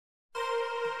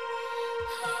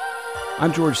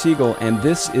I'm George Siegel, and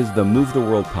this is the Move the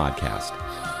World podcast.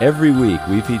 Every week,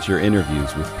 we feature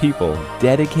interviews with people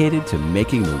dedicated to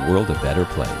making the world a better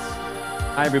place.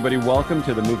 Hi, everybody. Welcome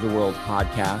to the Move the World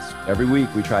podcast. Every week,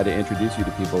 we try to introduce you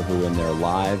to people who in their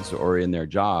lives or in their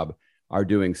job are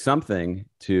doing something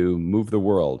to move the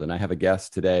world. And I have a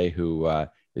guest today who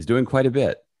is doing quite a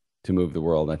bit to move the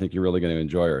world. I think you're really going to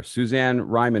enjoy her. Suzanne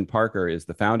Ryman Parker is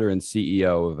the founder and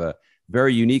CEO of a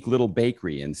very unique little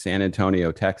bakery in San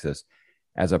Antonio, Texas.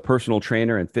 As a personal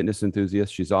trainer and fitness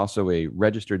enthusiast, she's also a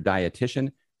registered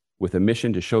dietitian with a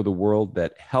mission to show the world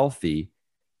that healthy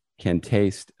can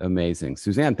taste amazing.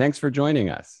 Suzanne, thanks for joining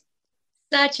us.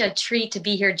 Such a treat to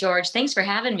be here, George. Thanks for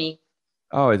having me.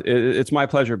 Oh, it's my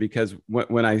pleasure, because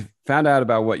when I found out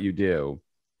about what you do,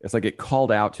 it's like it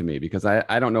called out to me, because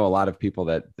I don't know a lot of people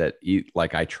that eat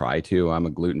like I try to. I'm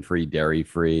a gluten-free,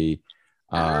 dairy-free.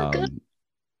 Good.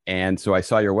 And so I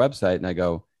saw your website and I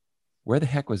go, where the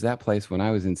heck was that place when I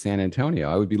was in San Antonio?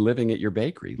 I would be living at your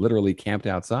bakery, literally camped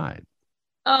outside.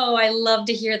 Oh, I love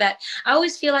to hear that. I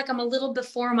always feel like I'm a little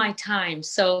before my time.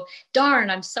 So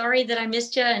darn, I'm sorry that I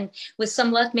missed you. And with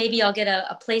some luck, maybe I'll get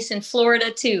a place in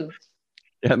Florida too.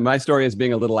 Yeah, my story is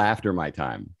being a little after my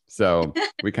time. So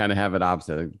we kind of have it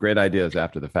opposite. Great ideas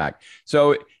after the fact.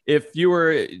 So if you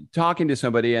were talking to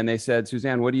somebody and they said,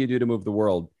 Suzanne, what do you do to move the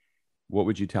world? What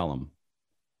would you tell them?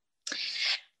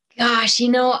 Gosh,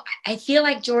 I feel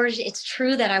like, George, it's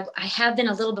true that I have been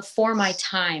a little before my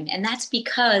time. And that's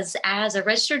because as a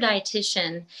registered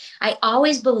dietitian, I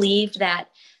always believed that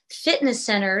fitness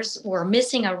centers were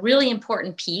missing a really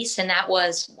important piece. And that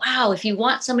was, wow, if you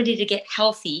want somebody to get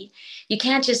healthy, you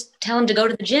can't just tell them to go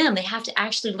to the gym. They have to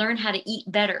actually learn how to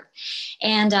eat better.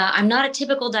 And I'm not a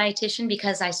typical dietitian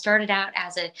because I started out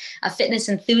as a fitness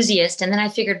enthusiast. And then I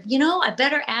figured, I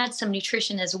better add some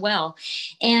nutrition as well.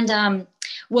 And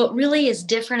what really is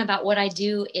different about what I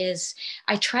do is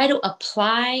I try to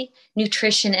apply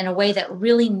nutrition in a way that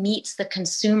really meets the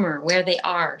consumer where they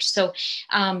are. So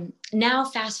now,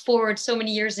 fast forward so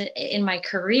many years in my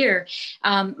career,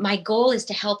 my goal is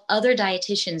to help other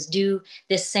dietitians do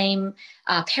this same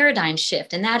paradigm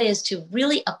shift. And that is to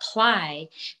really apply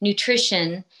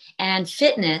nutrition and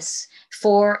fitness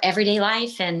for everyday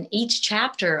life and each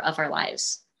chapter of our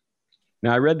lives.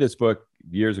 Now, I read this book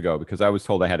years ago because I was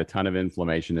told I had a ton of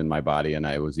inflammation in my body and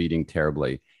I was eating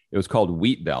terribly. It was called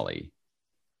Wheat Belly.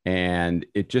 And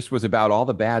it just was about all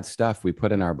the bad stuff we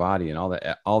put in our body and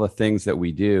all the things that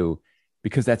we do,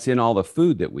 because that's in all the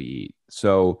food that we eat.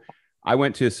 So I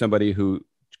went to somebody who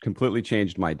completely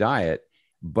changed my diet.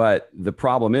 But the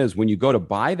problem is when you go to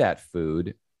buy that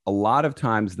food, a lot of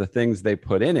times the things they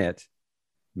put in it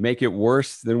make it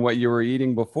worse than what you were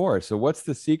eating before. So what's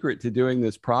the secret to doing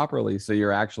this properly so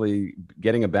you're actually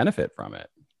getting a benefit from it?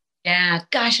 Yeah,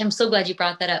 gosh, I'm so glad you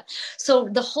brought that up. So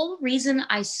the whole reason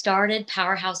I started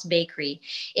Powerhouse Bakery,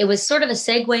 it was sort of a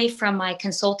segue from my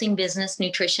consulting business,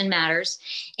 Nutrition Matters.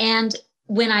 And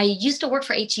when I used to work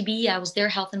for HEB, I was their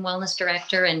health and wellness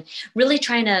director and really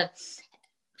trying to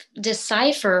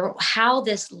decipher how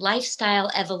this lifestyle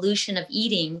evolution of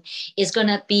eating is going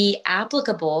to be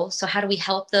applicable. So how do we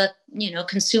help the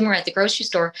consumer at the grocery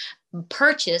store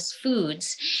purchase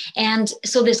foods? And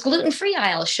so this gluten-free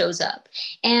aisle shows up,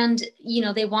 and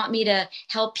they want me to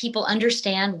help people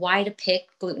understand why to pick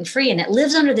gluten-free, and it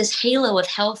lives under this halo of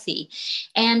healthy.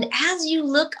 And as you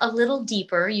look a little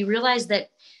deeper, you realize that,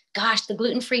 gosh, the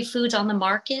gluten-free foods on the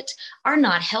market are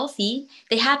not healthy.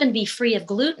 They happen to be free of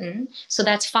gluten, so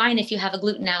that's fine if you have a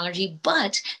gluten allergy,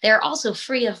 but they're also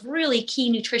free of really key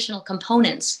nutritional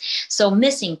components. So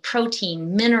missing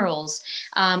protein, minerals,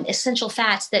 essential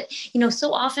fats that,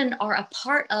 so often are a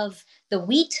part of the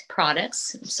wheat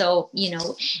products. So,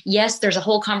 yes, there's a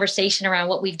whole conversation around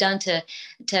what we've done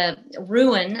to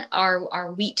ruin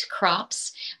our wheat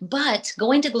crops, but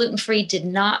going to gluten-free did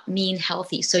not mean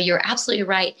healthy. So you're absolutely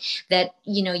right that,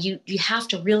 you have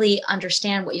to really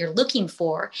understand what you're looking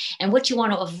for and what you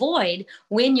want to avoid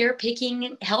when you're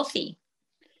picking healthy.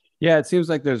 Yeah, it seems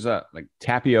like there's like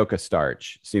tapioca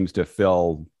starch seems to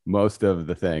fill most of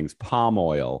the things, palm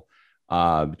oil.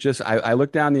 I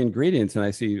look down the ingredients and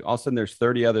I see all of a sudden there's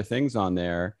 30 other things on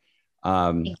there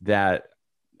that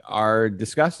are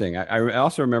disgusting. I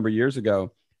also remember years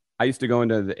ago, I used to go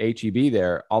into the HEB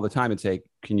there all the time and say,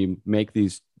 can you make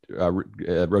these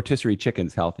rotisserie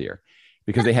chickens healthier?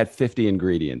 Because they had 50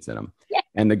 ingredients in them. Yeah.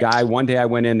 And the guy, one day I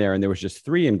went in there and there was just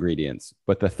 3 ingredients,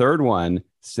 but the third one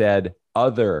said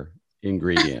other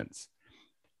ingredients.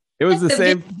 It was the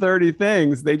same 30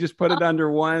 things. They just put it under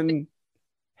one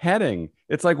heading.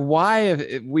 It's like, why,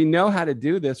 if we know how to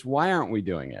do this, why aren't we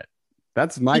doing it?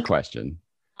 That's my question.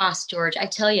 George, I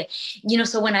tell you,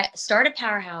 so when I started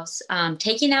Powerhouse,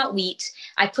 taking out wheat,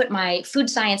 I put my food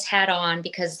science hat on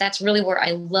because that's really where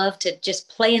I love to just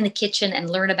play in the kitchen and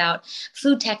learn about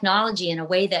food technology in a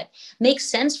way that makes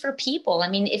sense for people. I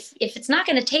mean, if it's not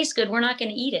going to taste good, we're not going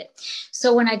to eat it.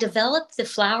 So when I developed the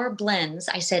flour blends,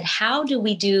 I said, how do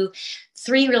we do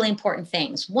three really important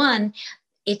things? One,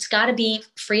 it's got to be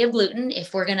free of gluten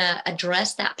if we're going to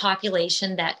address that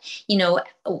population that,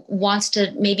 wants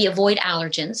to maybe avoid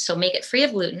allergens. So make it free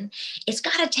of gluten. It's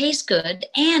got to taste good,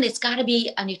 and it's got to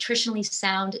be a nutritionally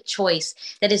sound choice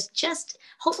that is just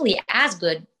hopefully as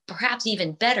good, perhaps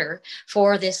even better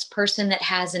for this person that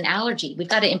has an allergy. We've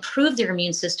got to improve their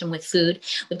immune system with food.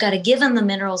 We've got to give them the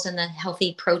minerals and the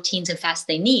healthy proteins and fats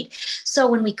they need. So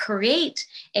when we create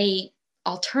a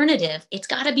alternative, it's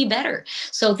got to be better.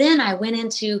 So then I went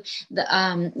into the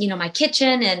my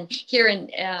kitchen and here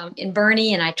in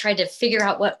Boerne, and I tried to figure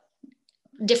out what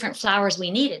different flours we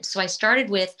needed. So I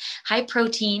started with high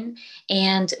protein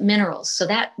and minerals. So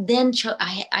that then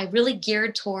I really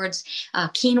geared towards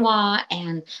quinoa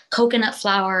and coconut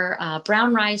flour,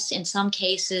 brown rice in some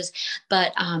cases,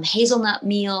 but hazelnut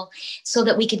meal, so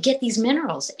that we could get these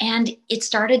minerals. And it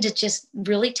started to just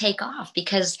really take off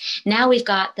because now we've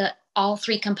got all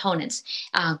three components,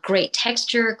 great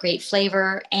texture, great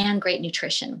flavor, and great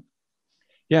nutrition.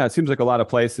 Yeah, it seems like a lot of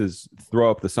places throw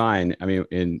up the sign. I mean,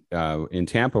 in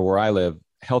Tampa, where I live,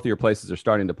 healthier places are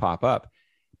starting to pop up.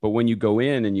 But when you go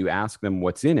in and you ask them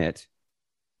what's in it,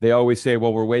 they always say,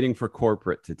 well, we're waiting for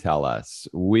corporate to tell us.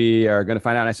 We are going to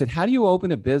find out. And I said, how do you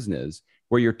open a business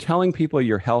where you're telling people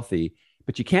you're healthy,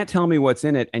 but you can't tell me what's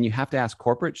in it, and you have to ask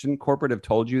corporate? Shouldn't corporate have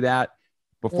told you that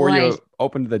before you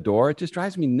opened the door? It just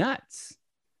drives me nuts.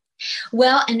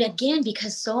 Well, and again,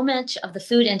 because so much of the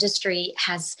food industry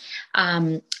has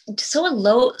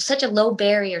such a low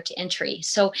barrier to entry.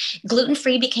 So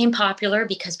gluten-free became popular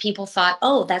because people thought,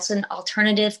 oh, that's an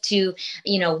alternative to,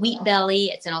 wheat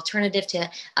belly. It's an alternative to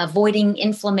avoiding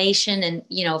inflammation. And,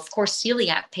 of course,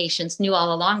 celiac patients knew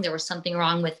all along there was something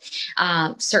wrong with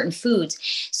certain foods.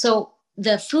 So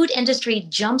the food industry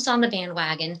jumps on the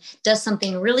bandwagon, does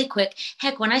something really quick.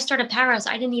 Heck, when I started Powerhouse,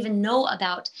 I didn't even know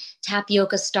about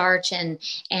tapioca starch and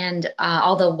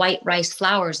all the white rice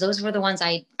flours. Those were the ones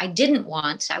I didn't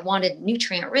want. I wanted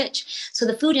nutrient rich. So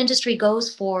the food industry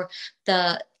goes for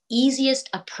the easiest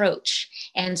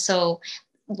approach. And so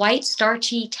white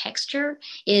starchy texture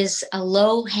is a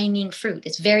low hanging fruit.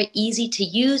 It's very easy to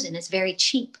use and it's very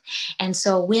cheap. And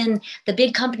so when the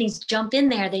big companies jump in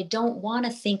there, they don't want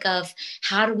to think of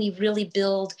how do we really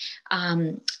build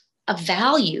a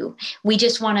value. We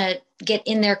just want to get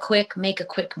in there quick, make a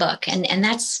quick buck. And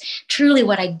that's truly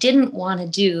what I didn't want to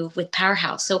do with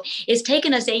Powerhouse. So it's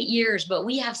taken us 8 years, but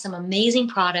we have some amazing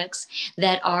products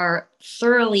that are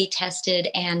thoroughly tested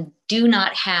and do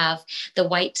not have the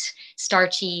white,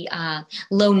 starchy,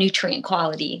 low nutrient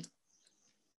quality.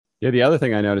 Yeah, the other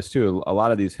thing I noticed too, a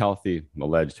lot of these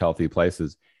alleged healthy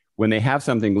places, when they have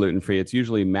something gluten-free, it's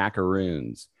usually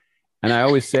macaroons. And I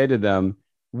always say to them,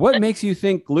 what makes you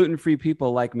think gluten-free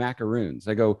people like macaroons?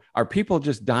 I go, are people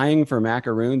just dying for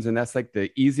macaroons? And that's like the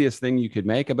easiest thing you could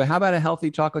make. But how about a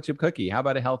healthy chocolate chip cookie? How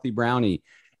about a healthy brownie?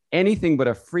 Anything but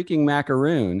a freaking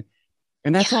macaroon.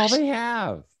 And that's all they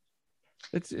have.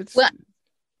 It's well,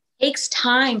 takes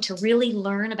time to really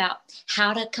learn about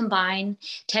how to combine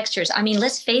textures. I mean,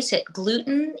 let's face it,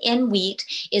 gluten in wheat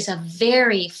is a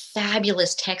very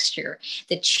fabulous texture.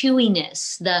 The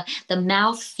chewiness, the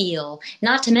mouthfeel,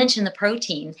 not to mention the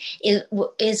protein,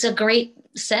 is a great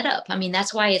setup. I mean,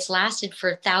 that's why it's lasted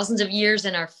for thousands of years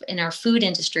in our food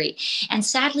industry. And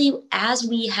sadly, as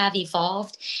we have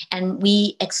evolved and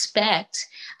we expect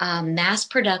mass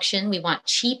production, we want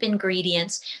cheap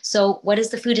ingredients. So what does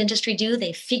the food industry do?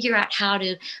 They figure out how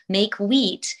to make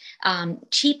wheat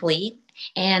cheaply.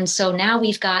 And so now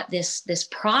we've got this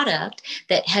product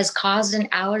that has caused an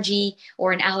allergy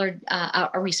or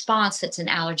a response that's an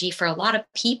allergy for a lot of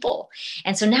people.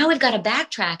 And so now we've got to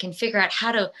backtrack and figure out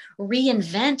how to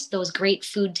reinvent those great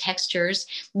food textures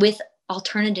with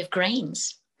alternative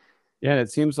grains. Yeah, and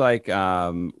it seems like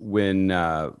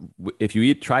if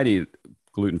you try to eat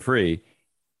gluten-free,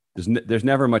 there's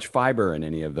never much fiber in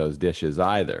any of those dishes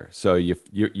either. So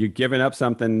you're giving up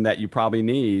something that you probably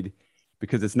need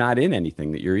because it's not in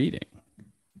anything that you're eating.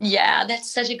 Yeah,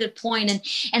 that's such a good point.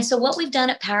 And so what we've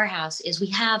done at Powerhouse is we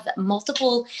have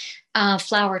multiple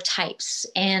flour types.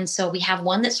 And so we have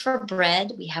one that's for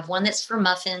bread. We have one that's for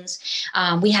muffins.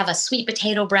 We have a sweet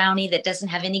potato brownie that doesn't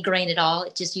have any grain at all.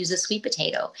 It just uses sweet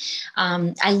potato.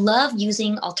 I love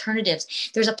using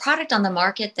alternatives. There's a product on the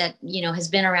market that, has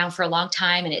been around for a long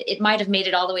time, and it might have made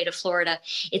it all the way to Florida.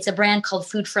 It's a brand called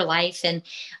Food for Life. And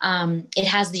it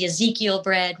has the Ezekiel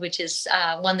bread, which is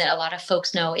one that a lot of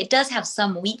folks know. It does have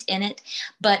some wheat in it,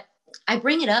 but I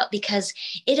bring it up because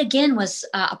it again was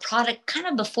a product kind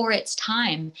of before its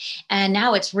time, and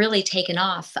now it's really taken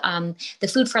off. The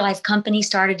Food for Life company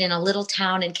started in a little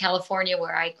town in California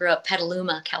where I grew up,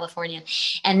 Petaluma, California,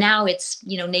 and now it's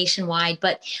nationwide.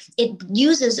 But it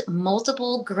uses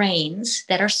multiple grains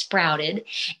that are sprouted,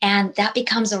 and that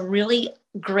becomes a really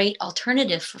great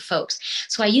alternative for folks.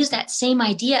 So I use that same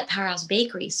idea at Powerhouse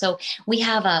Bakery. So we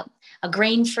have a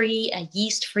grain-free, a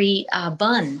yeast-free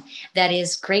bun that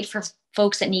is great for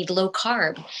folks that need low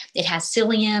carb. It has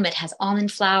psyllium, it has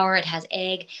almond flour, it has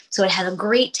egg. So it has a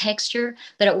great texture,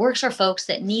 but it works for folks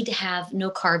that need to have no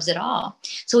carbs at all.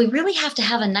 So we really have to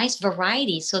have a nice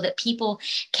variety so that people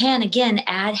can, again,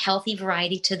 add healthy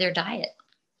variety to their diet.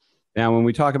 Now, when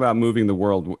we talk about moving the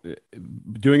world,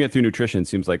 doing it through nutrition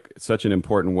seems like such an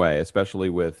important way, especially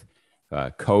with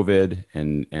COVID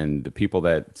and the people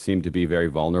that seem to be very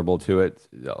vulnerable to it.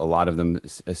 A lot of them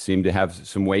seem to have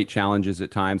some weight challenges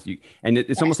at times.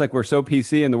 It's almost like we're so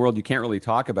PC in the world, you can't really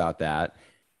talk about that.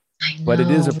 I know. But it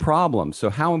is a problem. So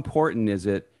how important is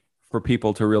it for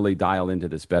people to really dial into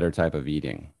this better type of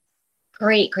eating?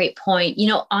 Great point.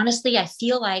 Honestly, I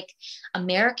feel like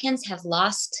Americans have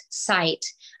lost sight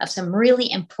of some really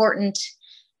important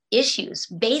issues,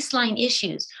 baseline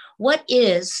issues. What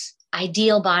is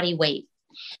ideal body weight?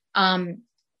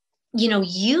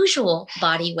 Usual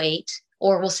body weight,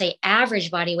 or we'll say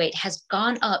average body weight, has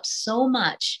gone up so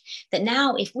much that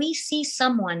now if we see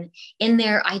someone in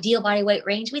their ideal body weight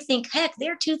range, we think, heck,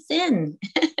 they're too thin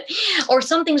or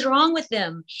something's wrong with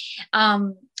them.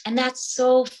 And that's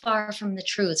so far from the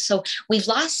truth. So we've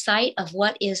lost sight of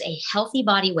what is a healthy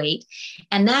body weight.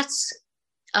 And that's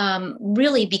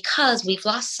really because we've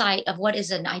lost sight of what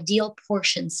is an ideal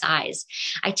portion size.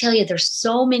 I tell you, there's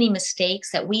so many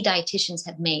mistakes that we dietitians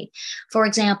have made. For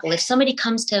example, if somebody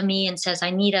comes to me and says, I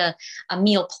need a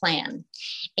meal plan,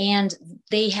 and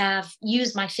they have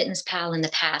used MyFitnessPal in the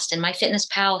past, and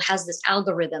MyFitnessPal has this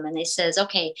algorithm, and it says,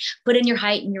 okay, put in your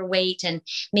height and your weight and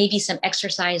maybe some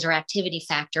exercise or activity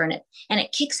factor in it. And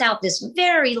it kicks out this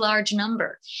very large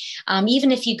number.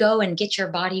 Even if you go and get your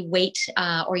body weight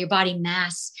or your body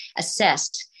mass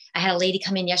assessed. I had a lady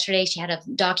come in yesterday. She had a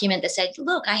document that said,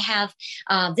 look, I have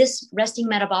this resting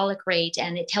metabolic rate,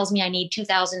 and it tells me I need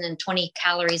 2,020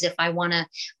 calories if I want to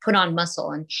put on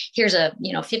muscle. And here's a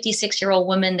 56-year-old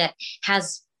woman that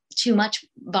has too much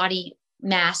body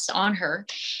mass on her.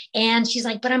 And she's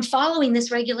like, but I'm following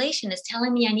this regulation. It's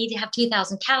telling me I need to have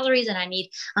 2,000 calories and I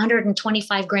need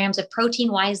 125 grams of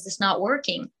protein. Why is this not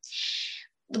working?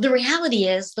 The reality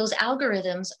is those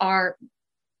algorithms are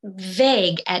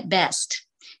vague at best.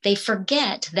 They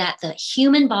forget that the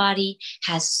human body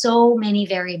has so many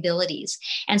variabilities.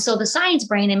 And so the science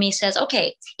brain in me says,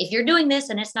 okay, if you're doing this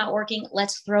and it's not working,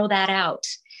 let's throw that out.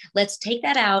 Let's take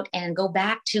that out and go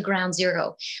back to ground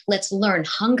zero. Let's learn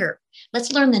hunger.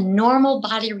 Let's learn the normal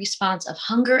body response of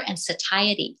hunger and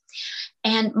satiety.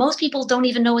 And most people don't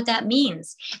even know what that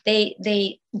means. They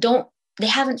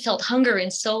haven't felt hunger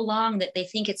in so long that they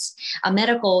think it's a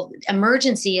medical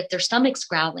emergency if their stomach's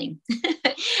growling.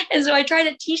 And so I try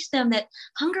to teach them that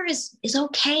hunger is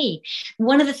okay.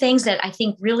 One of the things that I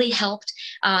think really helped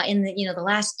in the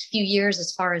last few years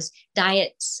as far as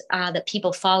diets that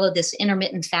people follow, this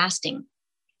intermittent fasting,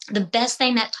 the best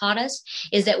thing that taught us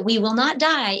is that we will not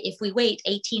die if we wait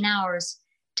 18 hours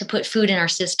to put food in our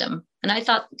system. And I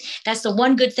thought that's the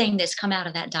one good thing that's come out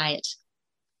of that diet.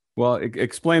 Well,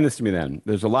 explain this to me then.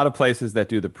 There's a lot of places that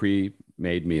do the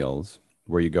pre-made meals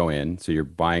where you go in, so you're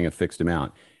buying a fixed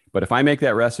amount. But if I make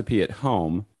that recipe at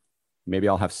home, maybe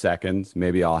I'll have seconds,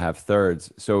 maybe I'll have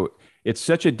thirds. So it's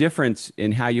such a difference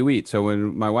in how you eat. So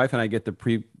when my wife and I get the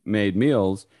pre-made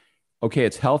meals, okay,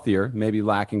 it's healthier, maybe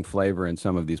lacking flavor in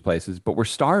some of these places, but we're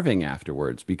starving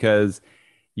afterwards because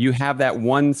you have that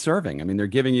one serving. I mean, they're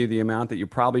giving you the amount that you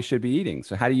probably should be eating.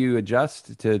 So how do you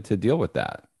adjust to deal with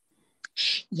that?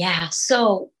 Yeah.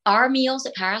 So our meals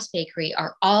at Powerhouse Bakery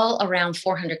are all around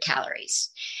 400 calories.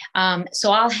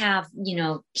 So I'll have,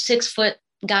 6-foot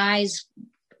guys,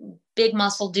 big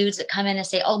muscle dudes that come in and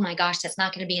say, oh my gosh, that's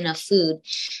not going to be enough food.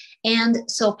 And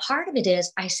so part of it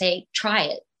is I say, try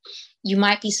it. You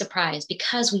might be surprised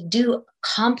because we do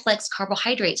complex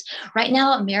carbohydrates. Right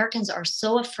now, Americans are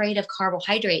so afraid of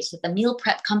carbohydrates that the meal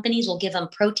prep companies will give them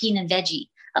protein and veggie.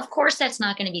 Of course, that's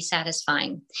not going to be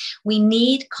satisfying. We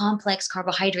need complex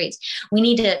carbohydrates. We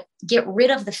need to get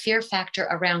rid of the fear factor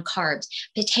around carbs.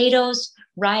 Potatoes,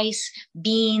 rice,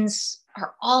 beans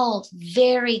are all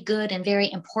very good and very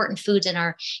important foods in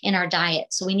our diet.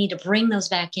 So we need to bring those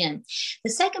back in. The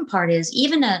second part is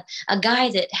even a guy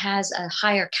that has a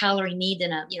higher calorie need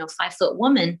than a 5-foot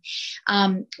woman,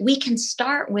 we can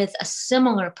start with a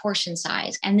similar portion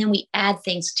size and then we add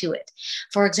things to it.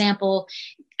 For example,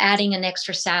 adding an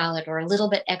extra salad or a little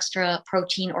bit extra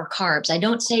protein or carbs. I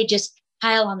don't say just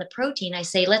pile on the protein. I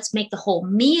say, let's make the whole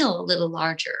meal a little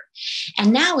larger.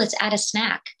 And now let's add a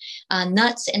snack.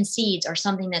 Nuts and seeds are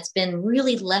something that's been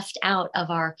really left out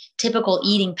of our typical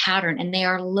eating pattern, and they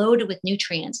are loaded with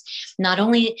nutrients. Not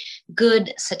only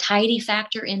good satiety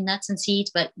factor in nuts and seeds,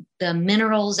 but the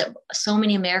minerals that so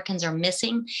many Americans are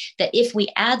missing, that if we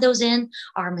add those in,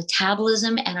 our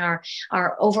metabolism and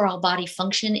our overall body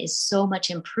function is so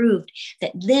much improved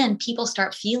that then people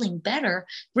start feeling better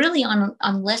really on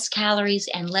less calories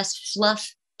and less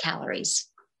fluff calories.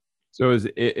 So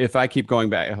if I keep going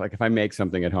back, like if I make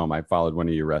something at home, I followed one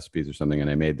of your recipes or something and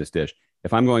I made this dish.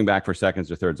 If I'm going back for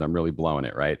seconds or thirds, I'm really blowing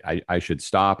it, right? I should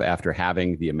stop after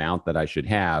having the amount that I should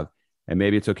have. And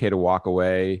maybe it's okay to walk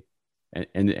away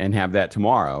and have that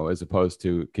tomorrow as opposed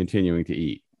to continuing to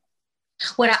eat.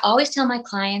 What I always tell my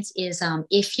clients is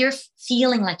if you're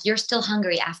feeling like you're still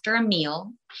hungry after a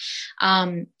meal,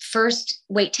 first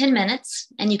wait 10 minutes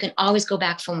and you can always go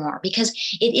back for more, because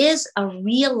it is a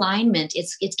realignment.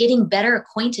 It's getting better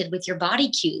acquainted with your body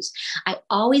cues. I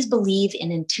always believe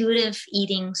in intuitive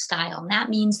eating style. And that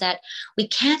means that we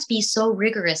can't be so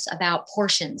rigorous about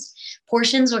portions.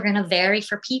 Portions are going to vary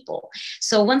for people.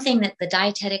 So one thing that the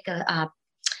dietetic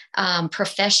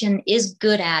profession is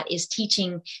good at is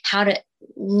teaching how to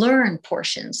learn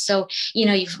portions. So,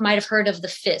 you might have heard of the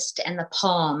fist and the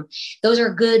palm. Those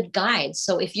are good guides.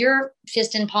 So if your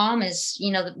fist and palm is,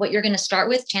 what you're going to start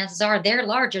with, chances are they're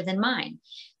larger than mine.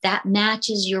 That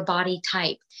matches your body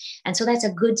type. And so that's a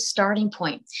good starting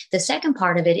point. The second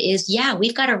part of it is,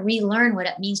 we've got to relearn what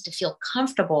it means to feel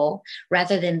comfortable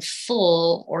rather than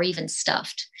full or even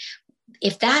stuffed.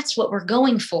 If that's what we're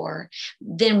going for,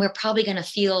 then we're probably going to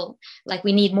feel like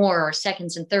we need more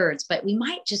seconds and thirds, but we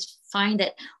might just find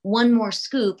that one more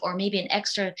scoop or maybe an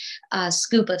extra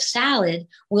scoop of salad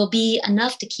will be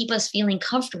enough to keep us feeling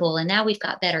comfortable. And now we've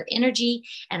got better energy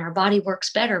and our body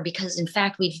works better because, in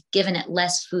fact, we've given it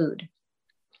less food.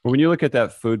 When you look at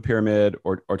that food pyramid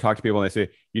or talk to people and they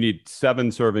say you need 7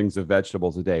 servings of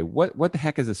vegetables a day, what the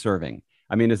heck is a serving?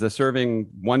 I mean, is a serving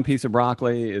one piece of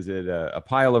broccoli? Is it a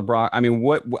pile of broccoli? I mean,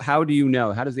 how do you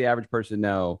know? How does the average person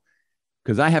know?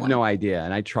 Because I have no idea,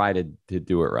 and I try to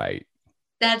do it right.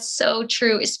 That's so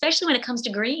true, especially when it comes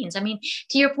to greens. I mean,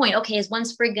 to your point, okay, is one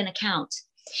sprig going to count?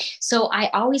 So I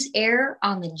always err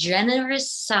on the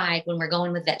generous side when we're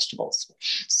going with vegetables.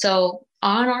 So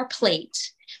on our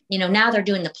plate, now they're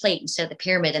doing the plate instead of the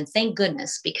pyramid. And thank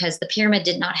goodness, because the pyramid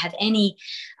did not have any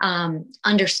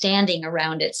understanding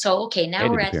around it. So, okay, now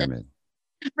we're at the pyramid.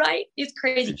 Right? It's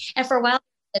crazy. And for a while,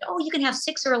 said, you can have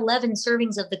 6 or 11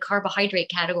 servings of the carbohydrate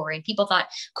category. And people thought,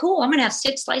 cool, I'm going to have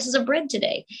 6 slices of bread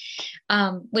today,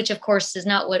 which of course is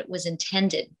not what was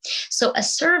intended. So a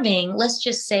serving, let's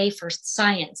just say for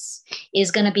science,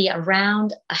 is going to be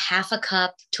around a half a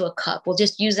cup to a cup. We'll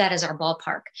just use that as our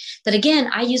ballpark. But again,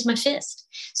 I use my fist.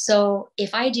 So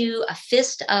if I do a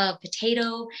fist of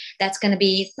potato, that's going to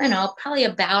be, probably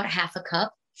about half a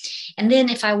cup. And then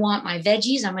if I want my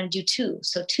veggies, I'm going to do 2.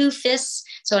 So 2 fists,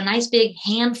 so a nice big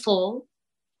handful.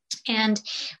 And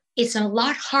it's a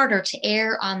lot harder to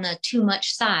err on the too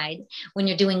much side when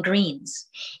you're doing greens.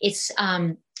 It's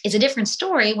a different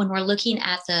story when we're looking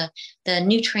at the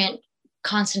nutrient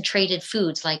concentrated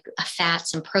foods like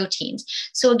fats and proteins.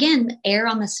 So again, err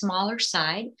on the smaller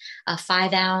side, a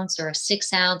 5 ounce or a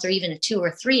 6 ounce or even a 2 or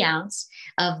 3 ounce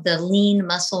of the lean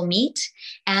muscle meat.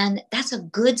 And that's a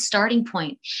good starting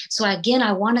point. So again,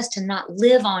 I want us to not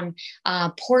live on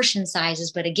portion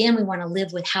sizes, but again, we want to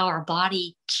live with how our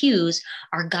body cues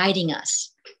are guiding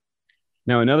us.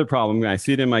 Now, another problem, I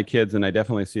see it in my kids and I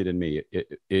definitely see it in me.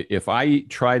 If I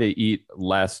try to eat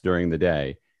less during the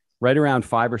day, right around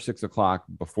 5 or 6 o'clock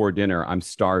before dinner, I'm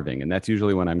starving. And that's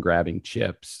usually when I'm grabbing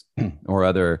chips or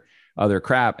other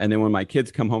crap. And then when my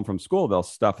kids come home from school, they'll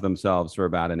stuff themselves for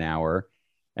about an hour.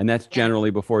 And that's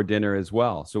generally before dinner as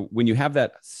well. So when you have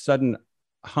that sudden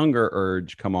hunger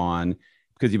urge come on,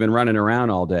 because you've been running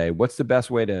around all day, what's the best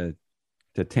way to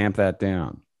tamp that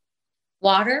down?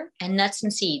 Water and nuts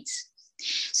and seeds.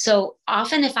 So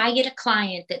often if I get a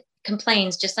client that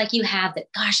complains, just like you have, that,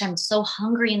 gosh, I'm so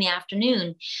hungry in the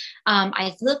afternoon,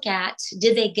 I look at,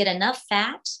 did they get enough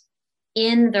fat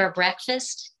in their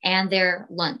breakfast and their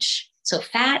lunch. So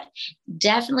fat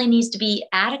definitely needs to be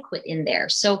adequate in there.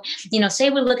 So,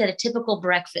 say we look at a typical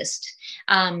breakfast.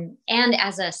 And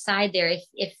as a side there,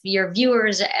 if your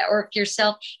viewers or if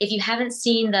yourself, if you haven't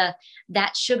seen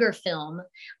that sugar film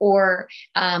or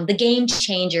the Game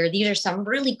Changer, these are some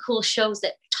really cool shows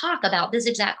that talk about this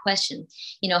exact question.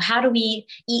 How do we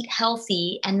eat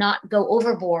healthy and not go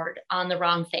overboard on the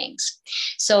wrong things?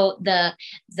 So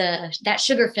that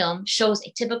sugar film shows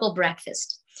a typical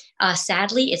breakfast.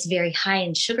 Sadly, it's very high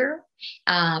in sugar,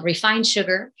 refined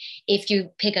sugar. If you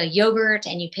pick a yogurt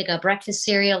and you pick a breakfast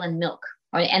cereal and milk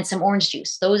and some orange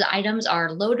juice, those items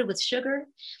are loaded with sugar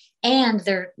and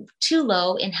they're too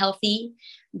low in healthy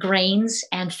grains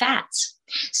and fats.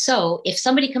 So if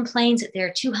somebody complains that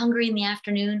they're too hungry in the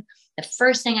afternoon, the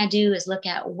first thing I do is look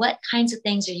at what kinds of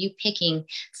things are you picking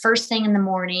first thing in the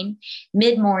morning,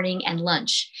 mid-morning, and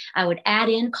lunch. I would add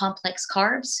in complex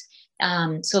carbs.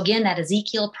 So again, that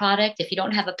Ezekiel product, if you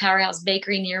don't have a Powerhouse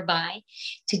Bakery nearby,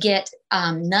 to get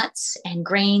nuts and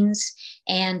grains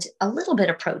and a little bit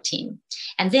of protein.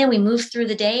 And then we move through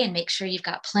the day and make sure you've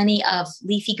got plenty of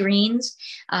leafy greens,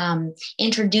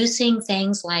 introducing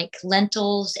things like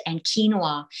lentils and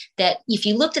quinoa that if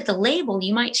you looked at the label,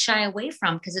 you might shy away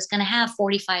from because it's going to have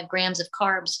 45 grams of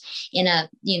carbs in a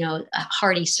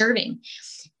hearty serving.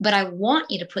 But I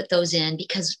want you to put those in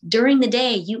because during the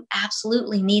day, you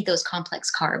absolutely need those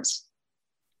complex carbs.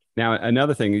 Now,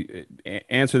 another thing,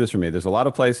 answer this for me. There's a lot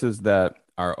of places that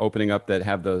are opening up that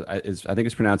have those, I think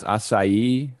it's pronounced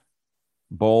acai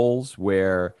bowls,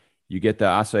 where you get the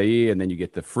acai and then you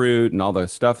get the fruit and all the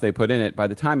stuff they put in it. By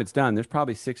the time it's done, there's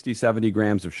probably 60, 70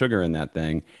 grams of sugar in that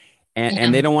thing.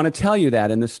 And they don't want to tell you that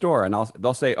in the store. And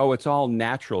they'll say, oh, it's all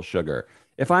natural sugar.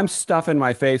 If I'm stuffing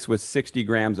my face with 60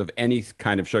 grams of any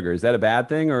kind of sugar, is that a bad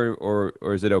thing or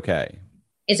is it okay?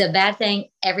 It's a bad thing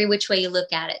every which way you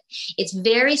look at it. It's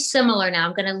very similar. Now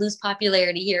I'm going to lose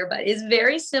popularity here, but it's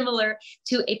very similar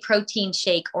to a protein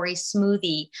shake or a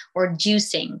smoothie or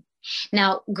juicing.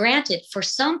 Now, granted, for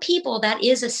some people, that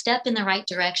is a step in the right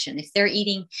direction. If they're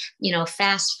eating,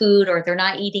 fast food or they're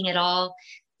not eating at all,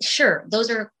 sure, those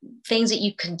are things that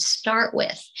you can start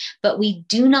with, but we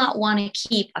do not want to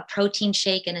keep a protein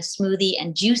shake and a smoothie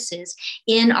and juices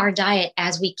in our diet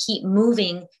as we keep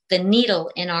moving the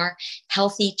needle in our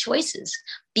healthy choices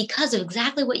because of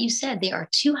exactly what you said. They are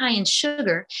too high in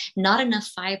sugar, not enough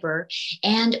fiber.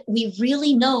 And we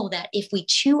really know that if we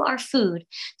chew our food,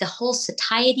 the whole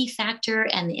satiety factor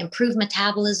and the improved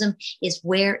metabolism is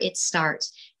where it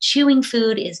starts. Chewing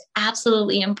food is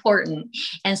absolutely important.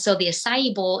 And so the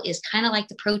acai bowl is kind of like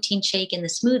the protein shake and the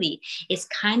smoothie. It's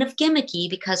kind of gimmicky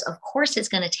because of course it's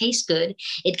going to taste good.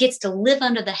 It gets to live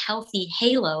under the healthy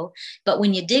halo. But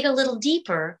when you dig a little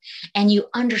deeper and you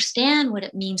understand what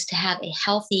it means to have a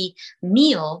healthy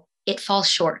meal, it falls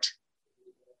short.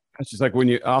 It's just like when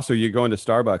you go into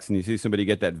Starbucks and you see somebody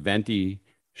get that venti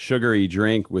sugary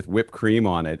drink with whipped cream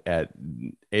on it at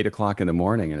 8 o'clock in the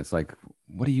morning. And it's like,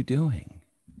 what are you doing?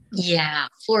 Yeah,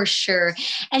 for sure.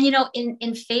 And,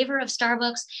 in favor of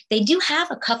Starbucks, they do have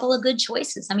a couple of good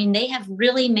choices. I mean, they have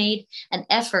really made an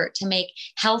effort to make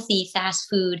healthy fast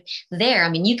food there. I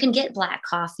mean, you can get black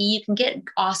coffee, you can get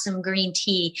awesome green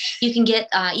tea, you can get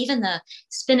even the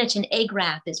spinach and egg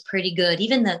wrap is pretty good.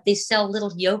 Even they sell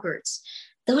little yogurts.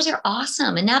 Those are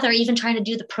awesome. And now they're even trying to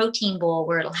do the protein bowl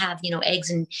where it'll have,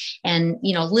 eggs and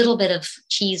a little bit of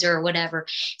cheese or whatever.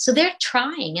 So they're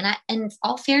trying. And in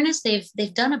all fairness,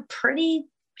 they've done a pretty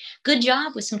good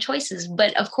job with some choices.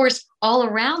 But of course, all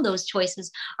around those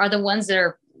choices are the ones that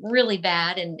are really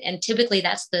bad. And typically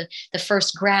that's the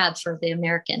first grab for the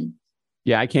American.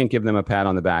 Yeah, I can't give them a pat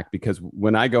on the back because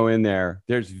when I go in there,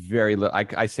 there's very little.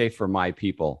 I say for my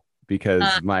people because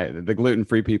the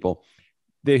gluten-free people,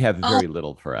 they have very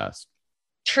little for us.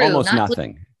 True. Almost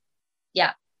nothing.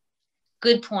 Yeah.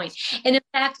 Good point. And in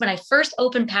fact, when I first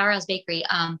opened Powerhouse Bakery,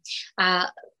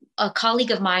 a colleague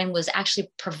of mine was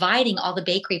actually providing all the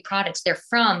bakery products. They're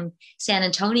from San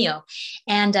Antonio.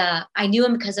 And I knew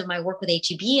him because of my work with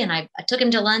HEB. And I took him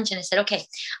to lunch and I said, okay,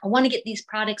 I want to get these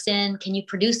products in. Can you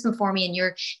produce them for me in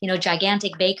your,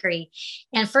 gigantic bakery?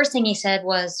 And first thing he said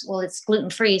was, well, it's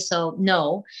gluten-free. So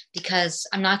no, because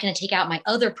I'm not going to take out my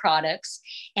other products.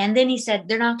 And then he said,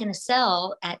 they're not going to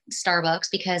sell at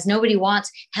Starbucks because nobody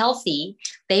wants healthy.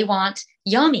 They want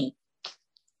yummy.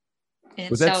 And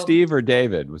was that Steve or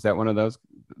David? Was that one of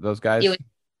those guys?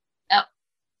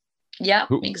 Yeah,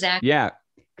 exactly. Yeah,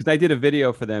 because I did a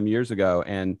video for them years ago,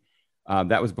 and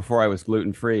that was before I was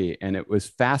gluten-free, and it was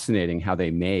fascinating how they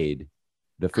made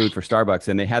the food for Starbucks.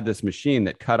 And they had this machine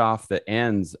that cut off the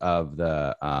ends of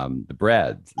the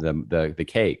breads, the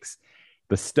cakes,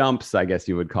 the stumps, I guess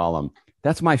you would call them.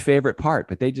 That's my favorite part,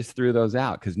 but they just threw those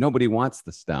out because nobody wants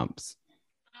the stumps.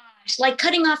 It's like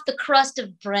cutting off the crust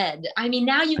of bread. I mean,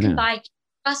 now you I can know. buy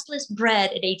crustless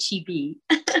bread at HEB.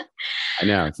 I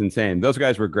know. It's insane. Those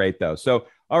guys were great, though. So,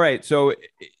 all right. So,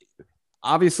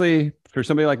 obviously, for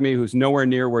somebody like me who's nowhere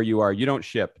near where you are, you don't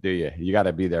ship, do you? You got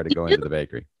to be there to go into the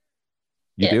bakery.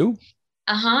 You do?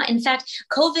 In fact,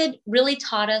 COVID really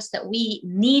taught us that we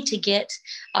need to get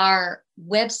our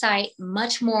website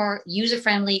much more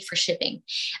user-friendly for shipping.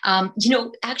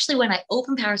 Actually, when I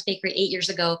opened Powers Bakery 8 years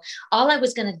ago, all I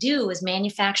was going to do was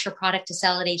manufacture product to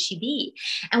sell at HEB.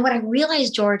 And what I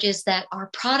realized, George, is that our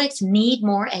products need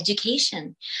more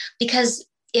education, because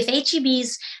if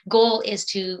HEB's goal is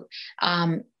to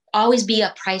always be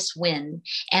a price win,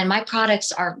 and my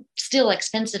products are still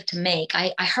expensive to make,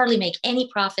 I hardly make any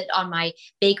profit on my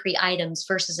bakery items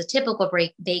versus a typical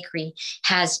bakery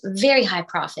has very high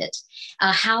profit.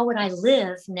 How would I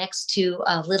live next to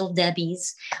Little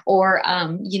Debbie's or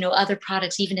other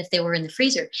products, even if they were in the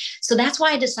freezer? So that's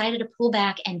why I decided to pull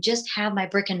back and just have my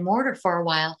brick and mortar for a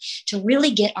while to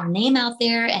really get our name out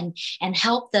there and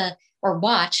help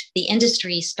watch the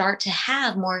industry start to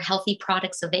have more healthy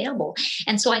products available.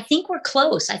 And so I think we're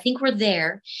close. I think we're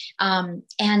there.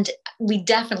 And we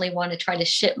definitely want to try to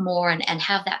ship more and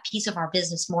have that piece of our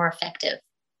business more effective.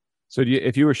 So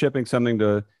if you were shipping something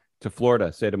to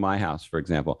Florida, say to my house, for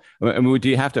example, I mean, do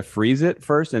you have to freeze it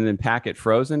first and then pack it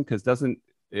frozen? Because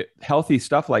healthy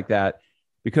stuff like that,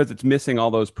 because it's missing all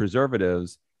those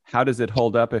preservatives, how does it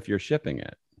hold up if you're shipping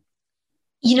it?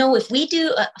 If we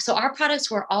do, so our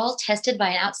products were all tested by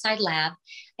an outside lab,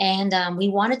 and we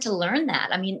wanted to learn that.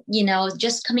 I mean,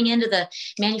 just coming into the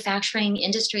manufacturing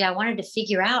industry, I wanted to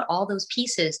figure out all those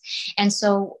pieces. And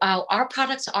so our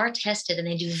products are tested and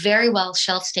they do very well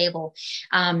shelf stable.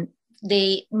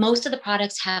 Most of the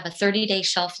products have a 30-day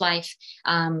shelf life,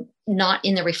 not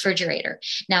in the refrigerator.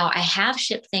 Now, I have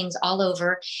shipped things all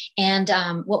over, and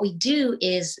what we do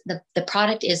is the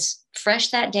product is fresh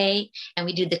that day, and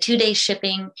we do the 2-day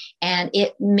shipping, and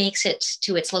it makes it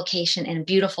to its location in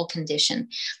beautiful condition.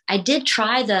 I did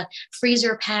try the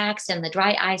freezer packs and the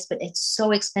dry ice, but it's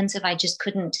so expensive. I just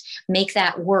couldn't make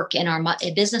that work in our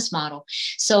business model.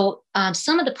 So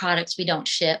some of the products we don't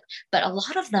ship, but a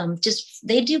lot of them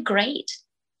they do great.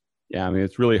 Yeah, I mean,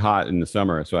 it's really hot in the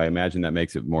summer, so I imagine that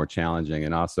makes it more challenging.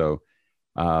 And also,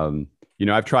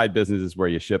 I've tried businesses where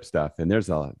you ship stuff, and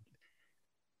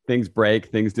things break,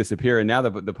 things disappear. And now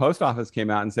the post office came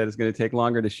out and said it's going to take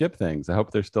longer to ship things. I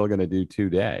hope they're still going to do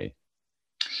 2-day.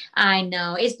 I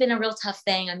know it's been a real tough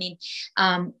thing. I mean,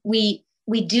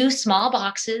 we do small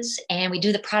boxes, and we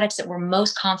do the products that we're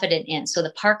most confident in. So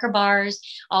the Parker bars,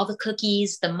 all the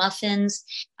cookies, the muffins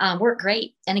work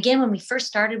great. And again, when we first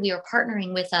started, we were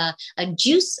partnering with a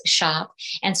juice shop.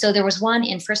 And so there was one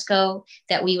in Frisco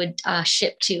that we would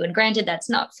ship to. And granted, that's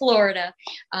not Florida,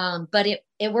 but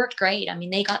it worked great. I mean,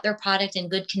 they got their product in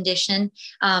good condition.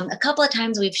 A couple of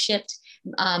times we've shipped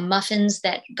muffins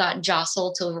that got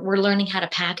jostled, so we're learning how to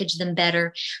package them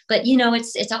better. But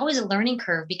it's always a learning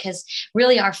curve, because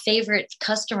really our favorite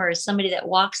customer is somebody that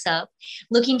walks up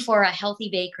looking for a healthy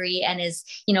bakery and is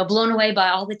blown away by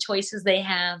all the choices they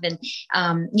have. And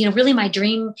really my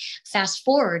dream fast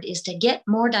forward is to get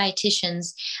more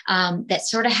dietitians that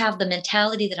sort of have the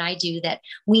mentality that I do, that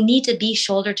we need to be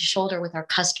shoulder to shoulder with our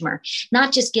customer,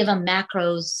 not just give them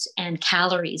macros and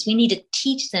calories. We need to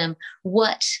teach them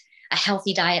what a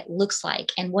healthy diet looks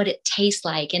like and what it tastes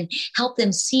like, and help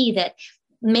them see that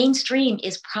mainstream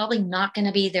is probably not going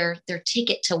to be their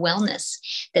ticket to wellness,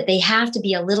 that they have to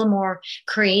be a little more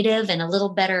creative and a little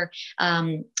better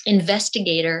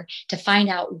investigator to find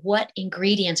out what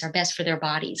ingredients are best for their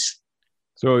bodies.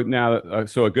 So now,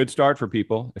 so a good start for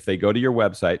people, if they go to your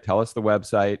website, tell us the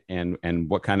website and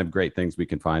what kind of great things we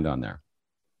can find on there.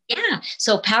 Yeah.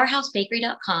 So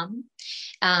powerhousebakery.com.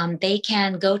 They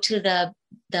can go to the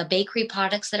bakery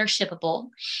products that are shippable.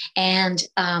 And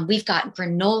we've got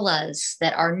granolas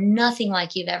that are nothing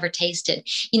like you've ever tasted.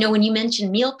 When you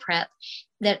mentioned meal prep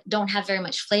that don't have very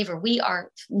much flavor, we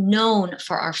are known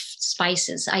for our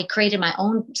spices. I created my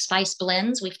own spice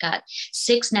blends. We've got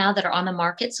 6 now that are on the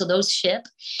market, so those ship.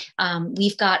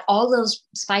 We've got all those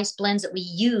spice blends that we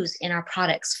use in our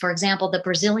products. For example, the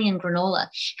Brazilian granola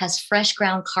has fresh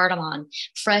ground cardamom,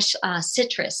 fresh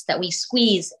citrus that we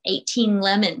squeeze 18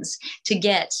 lemons to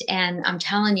get. And I'm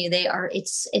telling you,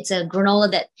 it's a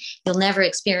granola that you'll never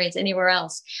experience anywhere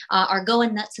else. Our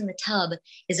Going Nuts in the Tub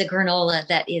is a granola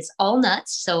that is all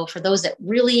nuts. So for those that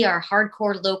really are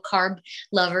hardcore low carb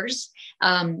lovers,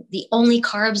 the only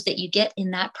carbs that you get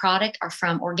in that product are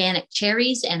from organic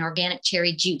cherries and organic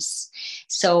cherry juice.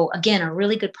 So again, a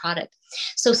really good product.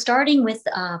 So starting with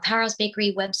Powerhouse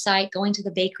Bakery website, going to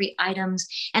the bakery items,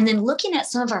 and then looking at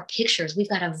some of our pictures. We've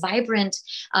got a vibrant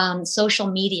social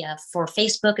media for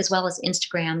Facebook as well as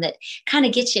Instagram that kind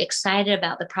of gets you excited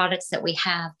about the products that we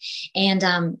have.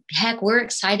 And heck, we're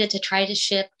excited to try to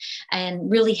ship and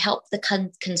really help the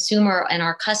consumer and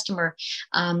our customer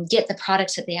get the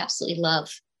products that they absolutely love.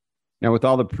 Now, with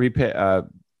all the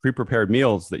pre-prepared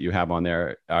meals that you have on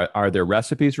there, are there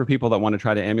recipes for people that want to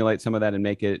try to emulate some of that and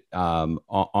make it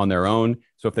on their own?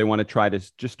 So if they want to try to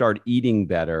just start eating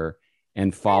better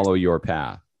and follow your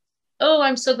path. Oh,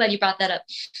 I'm so glad you brought that up.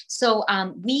 So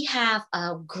we have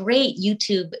a great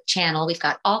YouTube channel. We've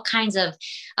got all kinds of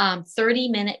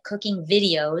 30-minute cooking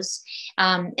videos.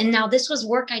 And now this was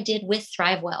work I did with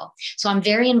ThriveWell. So I'm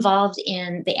very involved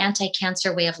in the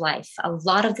anti-cancer way of life. A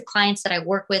lot of the clients that I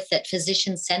work with that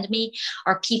physicians send me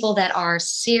are people that are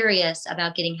serious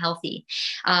about getting healthy.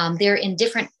 They're in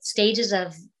different stages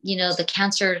of, the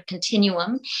cancer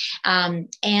continuum.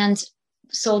 And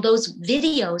so those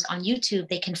videos on YouTube,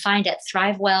 they can find at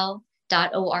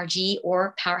thrivewell.org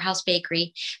or Powerhouse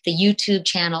Bakery, the YouTube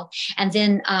channel. And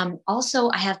then also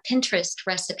I have Pinterest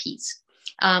recipes.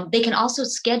 They can also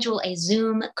schedule a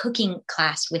Zoom cooking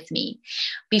class with me.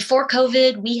 Before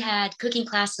COVID, we had cooking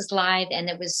classes live, and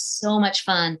it was so much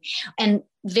fun and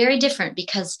very different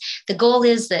because the goal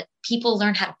is that people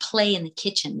learn how to play in the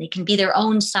kitchen. They can be their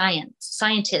own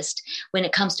scientist when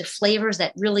it comes to flavors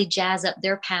that really jazz up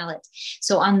their palate.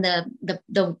 So on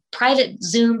the private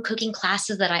Zoom cooking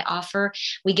classes that I offer,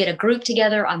 we get a group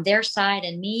together on their side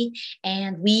and me,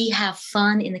 and we have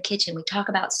fun in the kitchen. We talk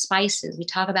about spices. We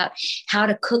talk about how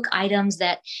to cook items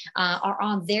that are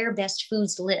on their best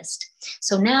foods list.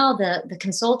 So now the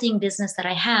consulting business that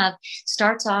I have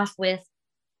starts off with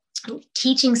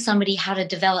teaching somebody how to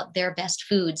develop their best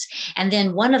foods. And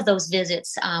then one of those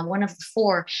visits, one of the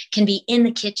 4, can be in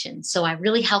the kitchen. So I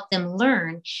really help them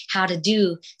learn how to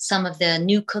do some of the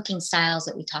new cooking styles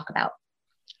that we talk about.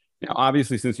 Now,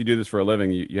 obviously, since you do this for a living,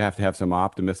 you have to have some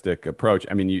optimistic approach.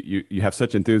 I mean, you have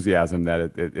such enthusiasm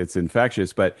that it's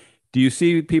infectious, but do you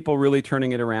see people really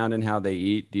turning it around in how they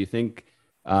eat? Do you think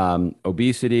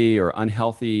obesity or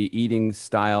unhealthy eating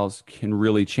styles can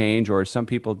really change, or some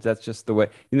people that's just the way?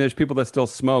 There's people that still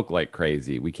smoke like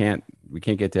crazy. We can't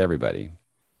get to everybody.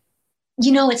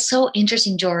 It's so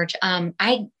interesting, George.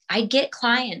 I get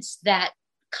clients that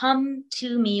come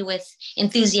to me with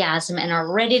enthusiasm and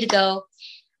are ready to go,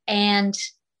 and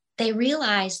they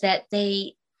realize that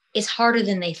it's harder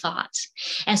than they thought.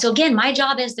 And so again, my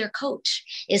job as their coach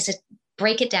is to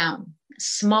break it down.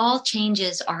 Small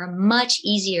changes are much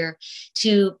easier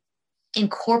to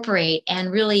incorporate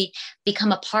and really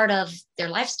become a part of their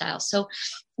lifestyle. So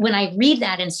when I read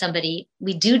that in somebody,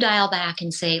 we do dial back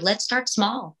and say, let's start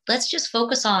small. Let's just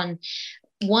focus on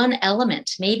one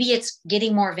element. Maybe it's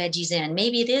getting more veggies in.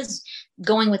 Maybe it is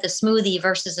going with a smoothie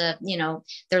versus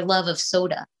their love of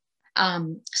soda.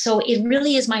 So it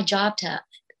really is my job to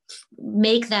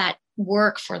make that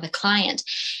work for the client.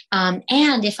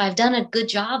 And if I've done a good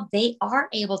job, they are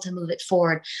able to move it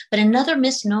forward. But another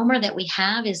misnomer that we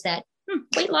have is that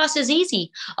weight loss is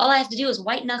easy. All I have to do is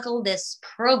white knuckle this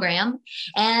program,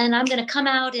 and I'm going to come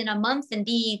out in a month and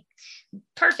be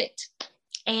perfect.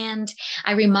 And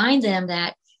I remind them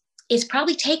that it's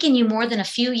probably taken you more than a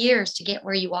few years to get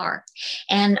where you are.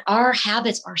 And our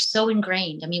habits are so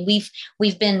ingrained. I mean,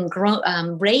 we've been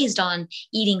raised on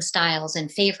eating styles and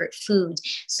favorite foods.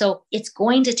 So it's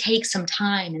going to take some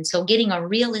time. And so getting a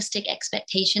realistic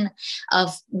expectation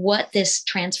of what this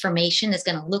transformation is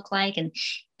going to look like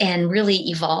and really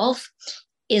evolve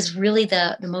is really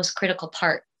the most critical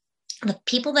part. The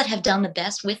people that have done the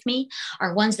best with me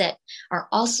are ones that are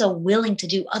also willing to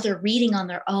do other reading on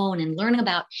their own and learning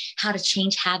about how to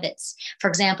change habits. For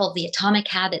example, The Atomic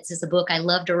Habits is a book I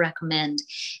love to recommend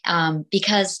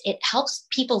because it helps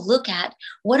people look at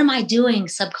what am I doing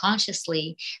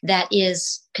subconsciously that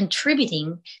is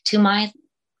contributing to my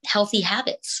healthy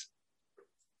habits.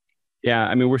 Yeah,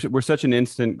 I mean, we're such an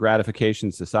instant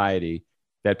gratification society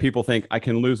that people think I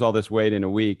can lose all this weight in a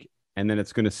week and then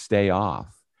it's going to stay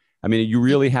off. I mean, you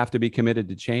really have to be committed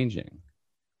to changing.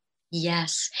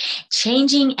 Yes.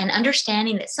 Changing and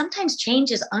understanding that sometimes change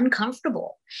is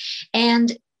uncomfortable.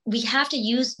 And we have to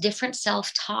use different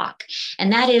self-talk.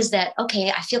 And that is that, okay,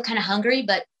 I feel kind of hungry,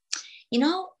 but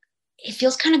it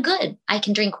feels kind of good. I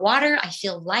can drink water. I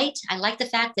feel light. I like the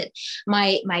fact that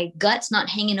my gut's not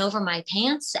hanging over my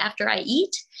pants after I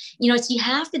eat. You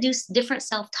have to do different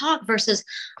self-talk versus,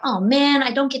 oh man,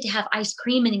 I don't get to have ice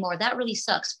cream anymore. That really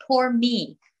sucks. Poor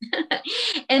me.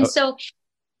 And so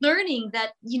learning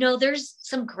that, there's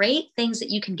some great things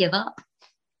that you can give up.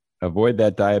 avoid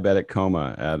that diabetic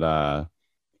coma at all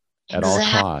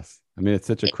Exactly. costs. I mean, it's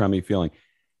such a crummy feeling.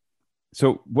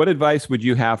 So what advice would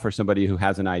you have for somebody who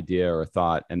has an idea or a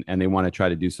thought and they want to try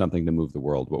to do something to move the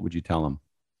world? What would you tell them?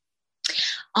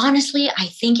 Honestly, I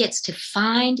think it's to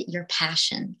find your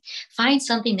passion, find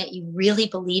something that you really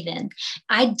believe in.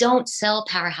 I don't sell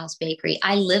Powerhouse Bakery,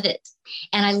 I live it.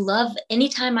 And I love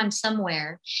anytime I'm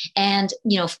somewhere and,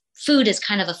 food is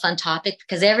kind of a fun topic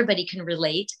because everybody can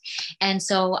relate. And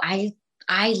so I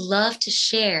love to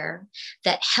share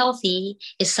that healthy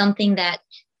is something that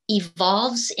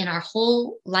evolves in our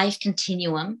whole life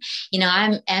continuum.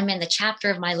 I'm in the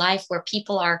chapter of my life where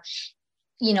people are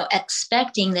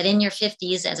expecting that in your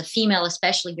 50s, as a female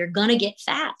especially, you're going to get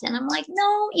fat. And I'm like,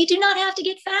 no, you do not have to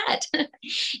get fat.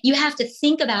 You have to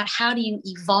think about how do you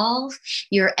evolve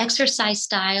your exercise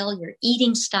style, your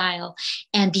eating style,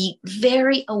 and be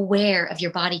very aware of your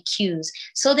body cues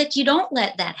so that you don't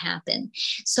let that happen.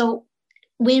 So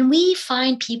when we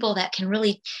find people that can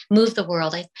really move the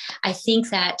world, I think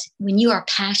that when you are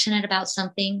passionate about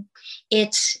something,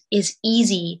 it is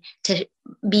easy to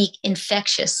be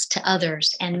infectious to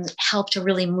others and help to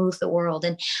really move the world.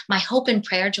 And my hope and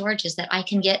prayer, George, is that I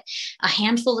can get a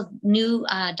handful of new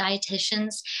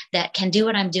dietitians that can do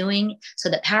what I'm doing so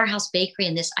that Powerhouse Bakery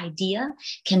and this idea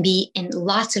can be in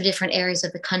lots of different areas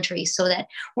of the country so that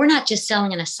we're not just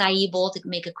selling an acai bowl to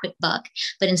make a quick buck,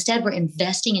 but instead we're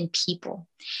investing in people.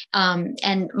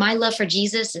 And my love for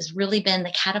Jesus has really been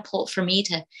the catapult for me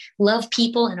to love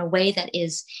people in a way that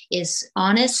is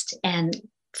honest and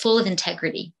full of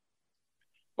integrity.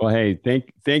 Well, hey,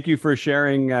 thank you for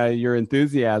sharing your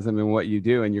enthusiasm and what you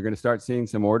do. And you're going to start seeing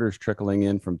some orders trickling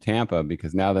in from Tampa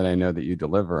because now that I know that you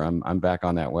deliver, I'm back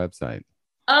on that website.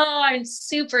 Oh, I'm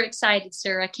super excited,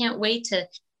 sir. I can't wait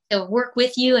to work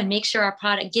with you and make sure our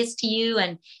product gets to you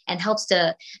and helps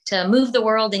to move the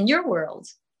world in your world.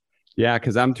 Yeah,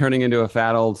 because I'm turning into a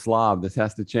fat old slob. This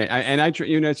has to change.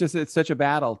 It's such a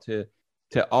battle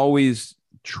to always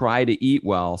try to eat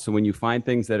well. So when you find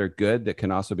things that are good that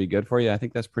can also be good for you, I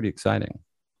think that's pretty exciting.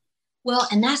 Well,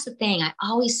 and that's the thing. I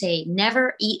always say,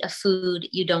 never eat a food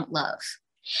you don't love.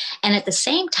 And at the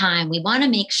same time, we want to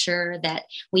make sure that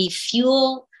we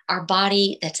fuel our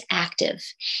body that's active.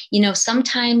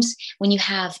 Sometimes when you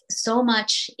have so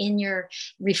much in your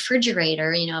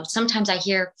refrigerator, sometimes I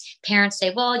hear parents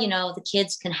say, well, the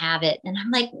kids can have it. And I'm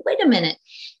like, wait a minute,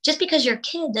 just because you're a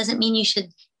kid doesn't mean you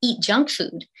should eat junk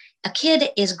food. A kid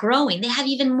is growing. They have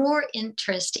even more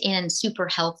interest in super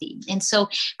healthy. And so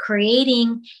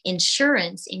creating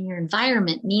insurance in your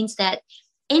environment means that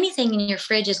anything in your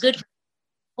fridge is good for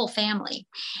whole family.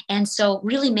 And so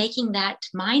really making that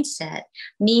mindset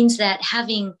means that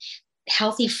having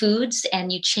healthy foods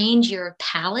and you change your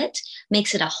palate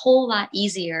makes it a whole lot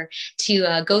easier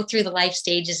to go through the life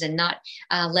stages and not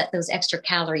let those extra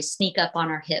calories sneak up on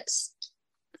our hips.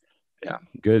 Yeah,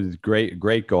 good,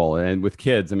 great goal. And with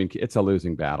kids, I mean, it's a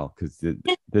losing battle because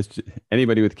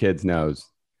anybody with kids knows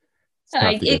it's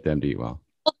tough to get them to eat well.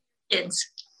 Kids.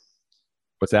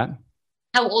 What's that?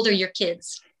 How old are your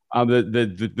kids?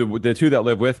 The two that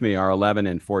live with me are 11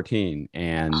 and 14,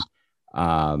 and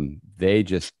they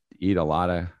just eat a lot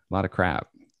of crap.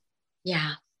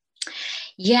 Yeah.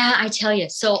 Yeah, I tell you.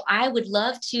 So I would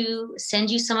love to send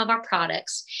you some of our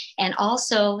products and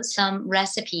also some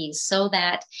recipes so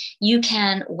that you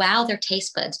can wow their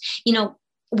taste buds.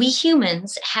 We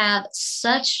humans have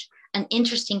such an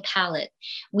interesting palate.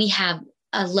 We have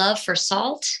a love for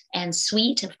salt and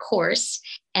sweet, of course,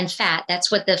 and fat.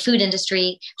 That's what the food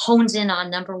industry hones in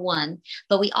on, number one.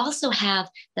 But we also have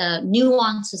the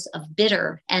nuances of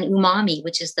bitter and umami,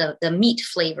 which is the meat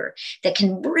flavor that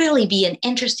can really be an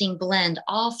interesting blend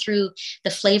all through the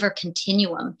flavor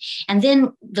continuum. And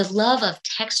then the love of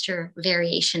texture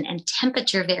variation and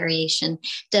temperature variation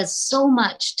does so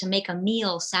much to make a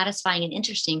meal satisfying and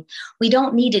interesting. We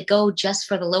don't need to go just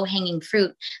for the low-hanging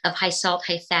fruit of high salt,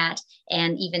 high fat,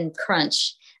 and even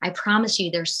crunch. I promise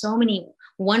you, there's so many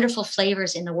wonderful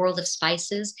flavors in the world of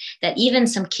spices that even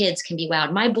some kids can be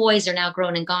wowed. My boys are now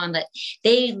grown and gone, but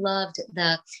they loved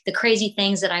the crazy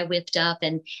things that I whipped up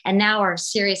and now are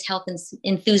serious health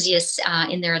enthusiasts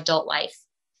in their adult life.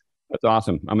 That's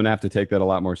awesome. I'm going to have to take that a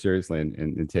lot more seriously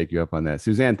and take you up on that.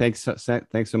 Suzanne, thanks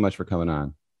so much for coming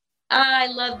on. I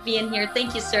love being here.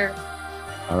 Thank you, sir.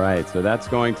 All right. So that's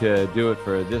going to do it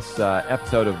for this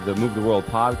episode of the Move the World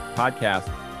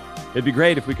podcast. It'd be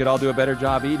great if we could all do a better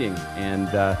job eating. And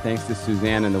thanks to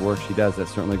Suzanne and the work she does,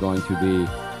 that's certainly going to be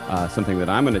something that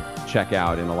I'm going to check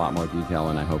out in a lot more detail,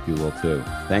 and I hope you will too.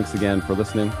 Thanks again for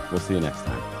listening. We'll see you next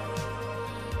time.